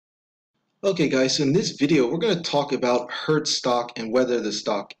Okay guys, so in this video we're going to talk about Hertz stock and whether the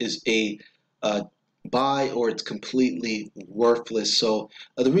stock is a uh, buy or it's completely worthless. So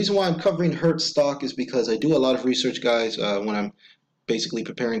the reason why I'm covering Hertz stock is because I do a lot of research, guys, when I'm basically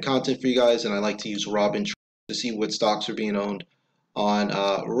preparing content for you guys, and I like to use Robinhood to see what stocks are being owned on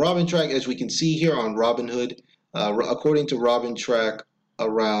Robinhood. As we can see here on Robinhood, according to Robinhood,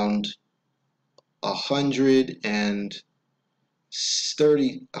 around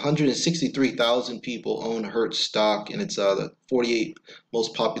 163,000 people own Hertz stock, and it's the 48th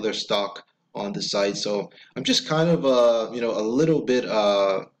most popular stock on the site. So I'm just kind of a little bit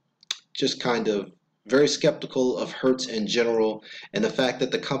just kind of very skeptical of Hertz in general, and the fact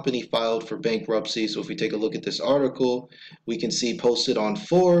that the company filed for bankruptcy. So if we take a look at this article, we can see posted on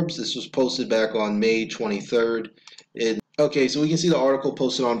Forbes. This was posted back on May 23rd. Okay, so we can see the article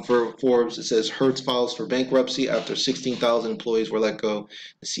posted on Forbes. It says Hertz files for bankruptcy after 16,000 employees were let go.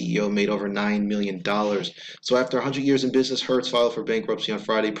 The CEO made over $9 million. So after 100 years in business, Hertz filed for bankruptcy on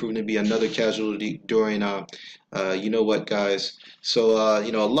Friday, proving to be another casualty during, you know what, guys? So,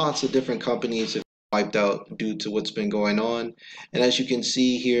 lots of different companies have wiped out due to what's been going on. And as you can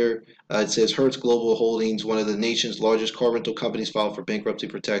see here, it says Hertz Global Holdings, one of the nation's largest car rental companies, filed for bankruptcy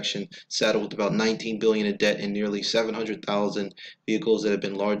protection, saddled with about $19 billion in debt and nearly 700,000 vehicles that have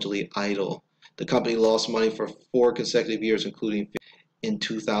been largely idle. The company lost money for 4 consecutive years, including in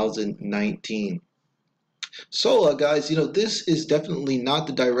 2019. So, guys, this is definitely not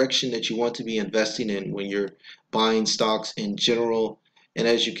the direction that you want to be investing in when you're buying stocks in general. And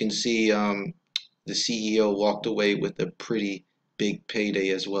as you can see, the CEO walked away with a pretty big payday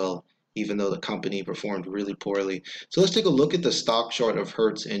as well, even though the company performed really poorly. So let's take a look at the stock chart of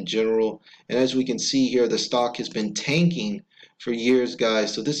Hertz in general. And as we can see here, the stock has been tanking for years,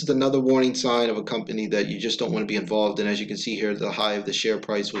 guys. So this is another warning sign of a company that you just don't want to be involved in. As you can see here, the high of the share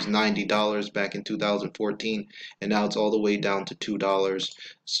price was $90 back in 2014, and now it's all the way down to $2.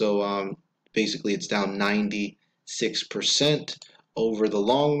 So basically it's down 96% over the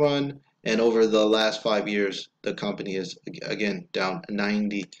long run. And over the last 5 years, the company is again down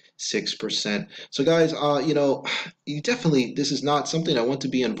 96%. So guys, you definitely, this is not something I want to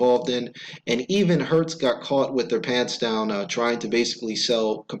be involved in. And even Hertz got caught with their pants down, trying to basically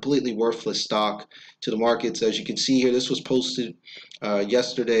sell completely worthless stock to the markets. As you can see here, this was posted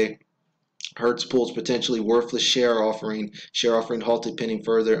yesterday. Hertz pulls potentially worthless share offering. Share offering halted pending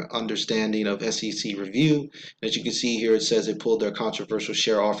further understanding of SEC review. As you can see here, it says they pulled their controversial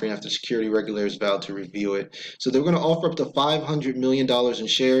share offering after security regulators vowed to review it. So they're going to offer up to $500 million in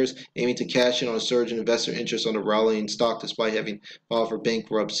shares, aiming to cash in on a surge in investor interest on the rallying stock despite having filed for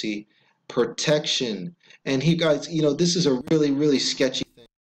bankruptcy protection. And here, guys, this is a really, really sketchy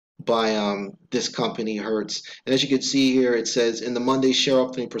by this company, Hertz. And as you can see here, it says in the Monday share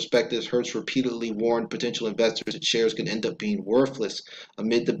offering prospectus, Hertz repeatedly warned potential investors that shares can end up being worthless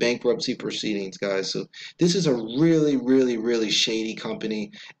amid the bankruptcy proceedings, guys. So this is a really, really, really shady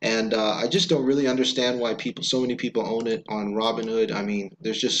company, and I just don't really understand why so many people own it on Robinhood. I mean,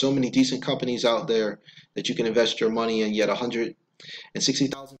 there's just so many decent companies out there that you can invest your money in, yet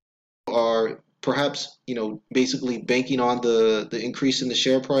 160,000 are perhaps basically banking on the increase in the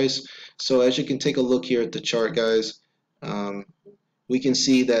share price. So as you can take a look here at the chart, guys, we can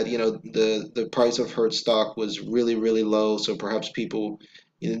see that the price of Hertz stock was really, really low. So perhaps people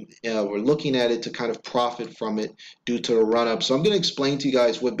were looking at it to kind of profit from it due to a run up. So I'm going to explain to you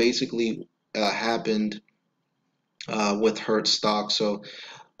guys what basically happened with Hertz stock. So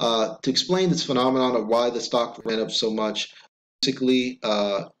to explain this phenomenon of why the stock ran up so much, basically,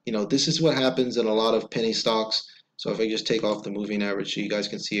 this is what happens in a lot of penny stocks. So if I just take off the moving average so you guys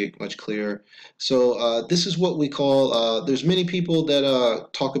can see it much clearer. So this is what we call, there's many people that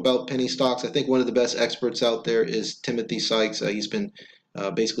talk about penny stocks. I think one of the best experts out there is Timothy Sykes. He's been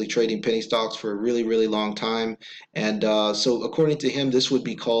basically trading penny stocks for a really, really long time. And so according to him, this would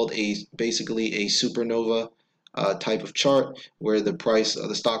be called basically a supernova type of chart, where the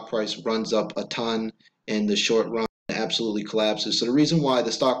stock price runs up a ton in the short run, absolutely collapses. So the reason why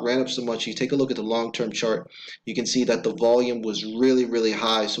the stock ran up so much, you take a look at the long-term chart, you can see that the volume was really, really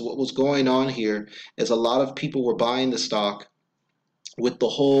high. So what was going on here is a lot of people were buying the stock with the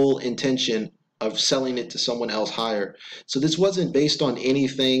whole intention of selling it to someone else higher. So this wasn't based on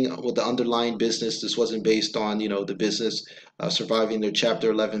anything with the underlying business. This wasn't based on the business surviving their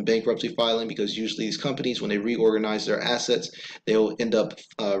Chapter 11 bankruptcy filing, because usually these companies, when they reorganize their assets, they'll end up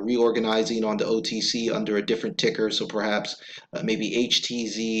reorganizing on the OTC under a different ticker. So perhaps maybe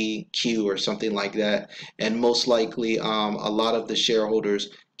HTZ Q or something like that. And most likely a lot of the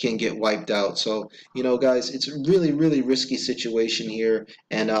shareholders can get wiped out. So, guys, it's a really, really risky situation here.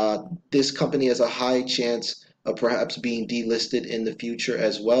 And this company has a high chance of perhaps being delisted in the future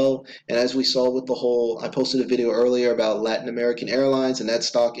as well. And as we saw with the whole, I posted a video earlier about Latin American Airlines, and that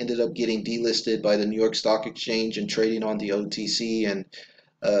stock ended up getting delisted by the New York Stock Exchange and trading on the OTC. And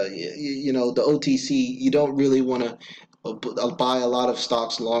the OTC, you don't really want to buy a lot of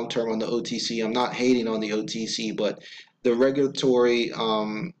stocks long term on the OTC. I'm not hating on the OTC, but the regulatory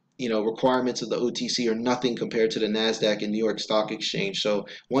requirements of the OTC are nothing compared to the NASDAQ and New York Stock Exchange. So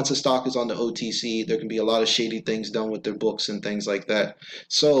once a stock is on the OTC, there can be a lot of shady things done with their books and things like that.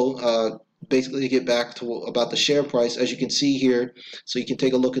 So basically, to get back to about the share price, as you can see here, so you can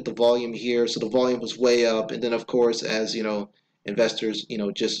take a look at the volume here. So the volume was way up, and then of course, as investors,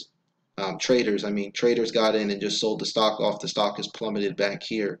 just traders got in and just sold the stock off. The stock has plummeted back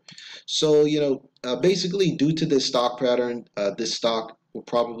here. So, basically due to this stock pattern, this stock will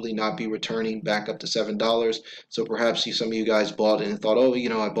probably not be returning back up to $7. So perhaps some of you guys bought it and thought, oh,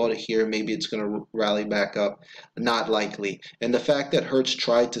 I bought it here, maybe it's going to rally back up. Not likely. And the fact that Hertz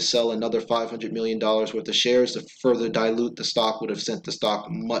tried to sell another $500 million worth of shares to further dilute the stock would have sent the stock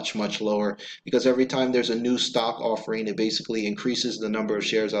much, much lower, because every time there's a new stock offering, it basically increases the number of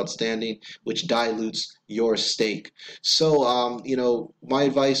shares outstanding, which dilutes your stake. So, my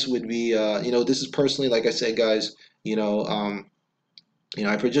advice would be, this is personally, like I said, guys,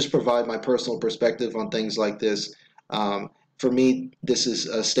 I just provide my personal perspective on things like this. For me, this is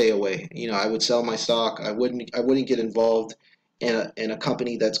a stay away. I would sell my stock. I wouldn't get involved in a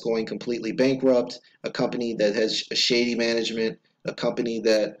company that's going completely bankrupt, a company that has a shady management, a company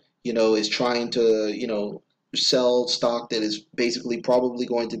that is trying to sell stock that is basically probably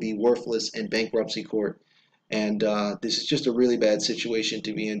going to be worthless in bankruptcy court. And this is just a really bad situation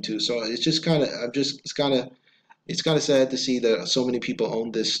to be into. So it's kind of sad to see that so many people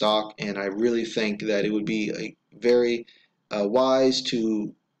own this stock, and I really think that it would be very wise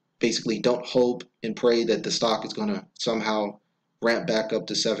to basically don't hope and pray that the stock is going to somehow ramp back up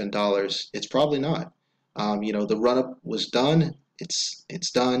to $7. It's probably not. The run-up was done.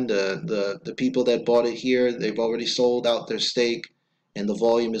 It's done. The people that bought it here, they've already sold out their stake, and the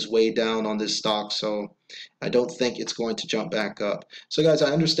volume is way down on this stock. So I don't think it's going to jump back up. So guys,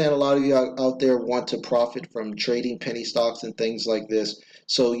 I understand a lot of you out there want to profit from trading penny stocks and things like this.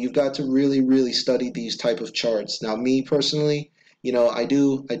 So you've got to really, really study these type of charts. Now, me personally, I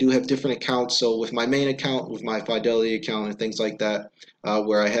do have different accounts. So with my main account, with my Fidelity account and things like that,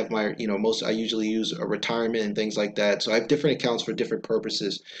 where I have my, I usually use a retirement and things like that. So I have different accounts for different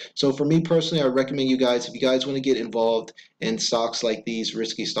purposes. So for me personally, I recommend you guys, if you guys want to get involved in stocks like these,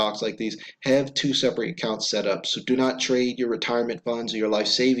 risky stocks like these, have 2 separate accounts set up. So do not trade your retirement funds or your life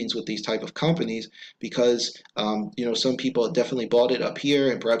savings with these type of companies, because some people definitely bought it up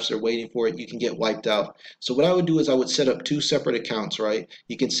here and perhaps they're waiting for it. You can get wiped out. So what I would do is I would set up 2 separate accounts, right?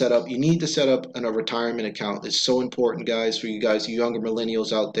 You need to set up a retirement account. It's so important, guys, for you guys, you younger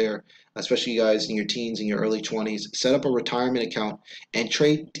millennials out there, especially you guys in your teens and your early 20s. Set up a retirement account and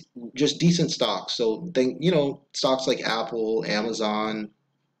trade just decent stocks. So stocks like Apple, Amazon,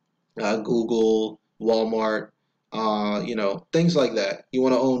 Google, Walmart, things like that. You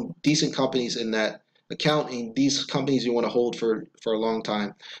want to own decent companies in that account, and these companies you want to hold for a long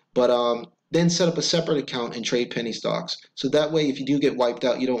time. But then set up a separate account and trade penny stocks. So that way, if you do get wiped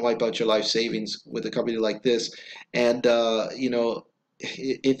out, you don't wipe out your life savings with a company like this. And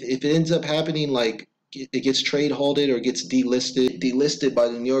if it ends up happening, like it gets trade halted or gets delisted by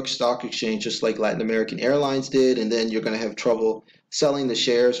the New York Stock Exchange, just like Latin American Airlines did, and then you're going to have trouble selling the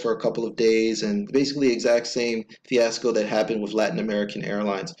shares for a couple of days, and basically the exact same fiasco that happened with Latin American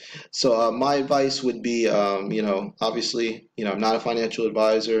Airlines. So my advice would be, obviously, I'm not a financial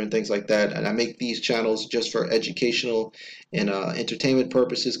advisor and things like that, and I make these channels just for educational and entertainment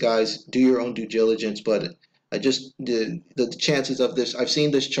purposes, guys. Do your own due diligence, but the chances of this, I've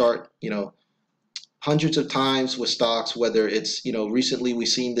seen this chart, hundreds of times with stocks, whether it's, recently we've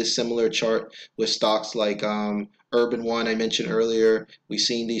seen this similar chart with stocks like Urban One I mentioned earlier. We've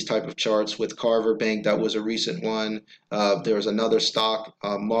seen these type of charts with Carver Bank. That was a recent one. There was another stock,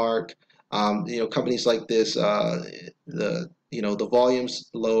 Mark. Companies like this, the volume's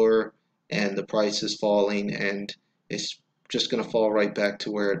lower and the price is falling, and it's just going to fall right back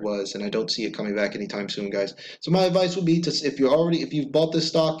to where it was, and I don't see it coming back anytime soon, guys. So my advice would be to, if you've bought this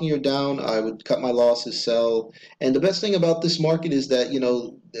stock and you're down, I would cut my losses, sell. And the best thing about this market is that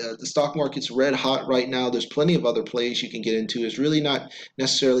the stock market's red hot right now. There's plenty of other plays you can get into. It's really not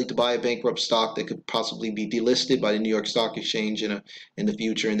necessarily to buy a bankrupt stock that could possibly be delisted by the New York Stock Exchange in the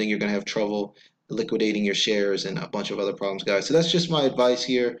future, and then you're going to have trouble liquidating your shares and a bunch of other problems, guys. So that's just my advice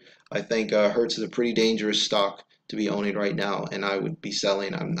here. I think Hertz is a pretty dangerous stock to be owning right now, and I would be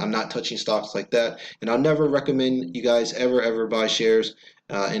selling. I'm not touching stocks like that, and I'll never recommend you guys ever buy shares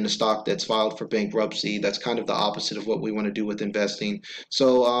in a stock that's filed for bankruptcy. That's kind of the opposite of what we want to do with investing.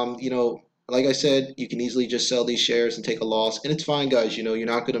 So, like I said, you can easily just sell these shares and take a loss, and it's fine, guys. You're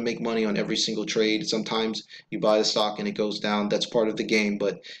not going to make money on every single trade. Sometimes you buy the stock and it goes down. That's part of the game.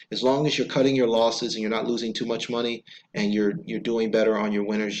 But as long as you're cutting your losses and you're not losing too much money, and you're doing better on your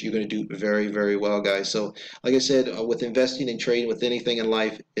winners, you're going to do very well, guys. So, like I said, with investing and trading, with anything in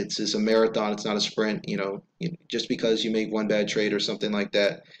life, it's a marathon. It's not a sprint. Just because you make one bad trade or something like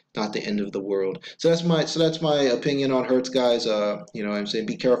that, not the end of the world. So that's my opinion on Hertz, guys. I'm saying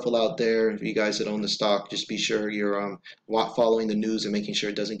be careful out there. You guys that own the stock, just be sure you're following the news and making sure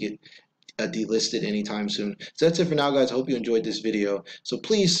it doesn't get delisted anytime soon. So that's it for now, guys. I hope you enjoyed this video. So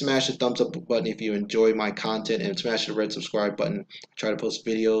please smash the thumbs up button if you enjoy my content, and smash the red subscribe button. I try to post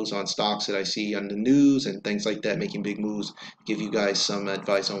videos on stocks that I see on the news and things like that, making big moves, give you guys some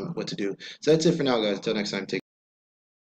advice on what to do. So that's it for now, guys. Until next time, take care.